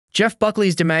Jeff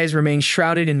Buckley's demise remains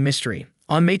shrouded in mystery.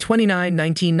 On May 29,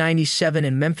 1997,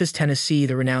 in Memphis, Tennessee,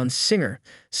 the renowned singer,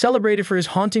 celebrated for his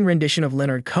haunting rendition of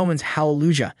Leonard Cohen's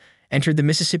Hallelujah, entered the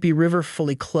Mississippi River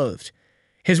fully clothed.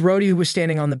 His roadie, who was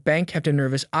standing on the bank, kept a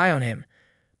nervous eye on him.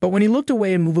 But when he looked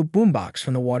away and moved a boombox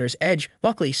from the water's edge,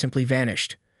 Buckley simply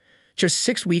vanished. Just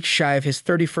 6 weeks shy of his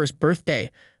 31st birthday,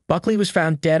 Buckley was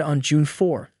found dead on June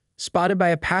 4, spotted by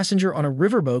a passenger on a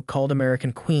riverboat called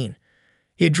American Queen.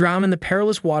 He had drowned in the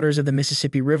perilous waters of the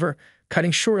Mississippi River, cutting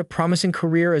short a promising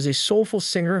career as a soulful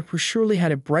singer who surely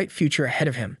had a bright future ahead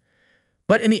of him.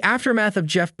 But in the aftermath of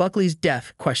Jeff Buckley's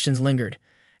death, questions lingered.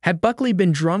 Had Buckley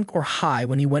been drunk or high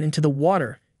when he went into the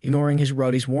water, ignoring his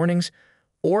roadie's warnings?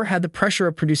 Or had the pressure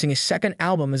of producing a second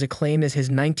album as acclaimed as his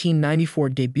 1994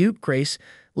 debut, Grace,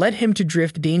 led him to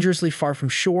drift dangerously far from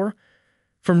shore?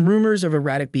 From rumors of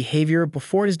erratic behavior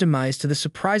before his demise to the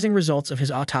surprising results of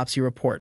his autopsy report,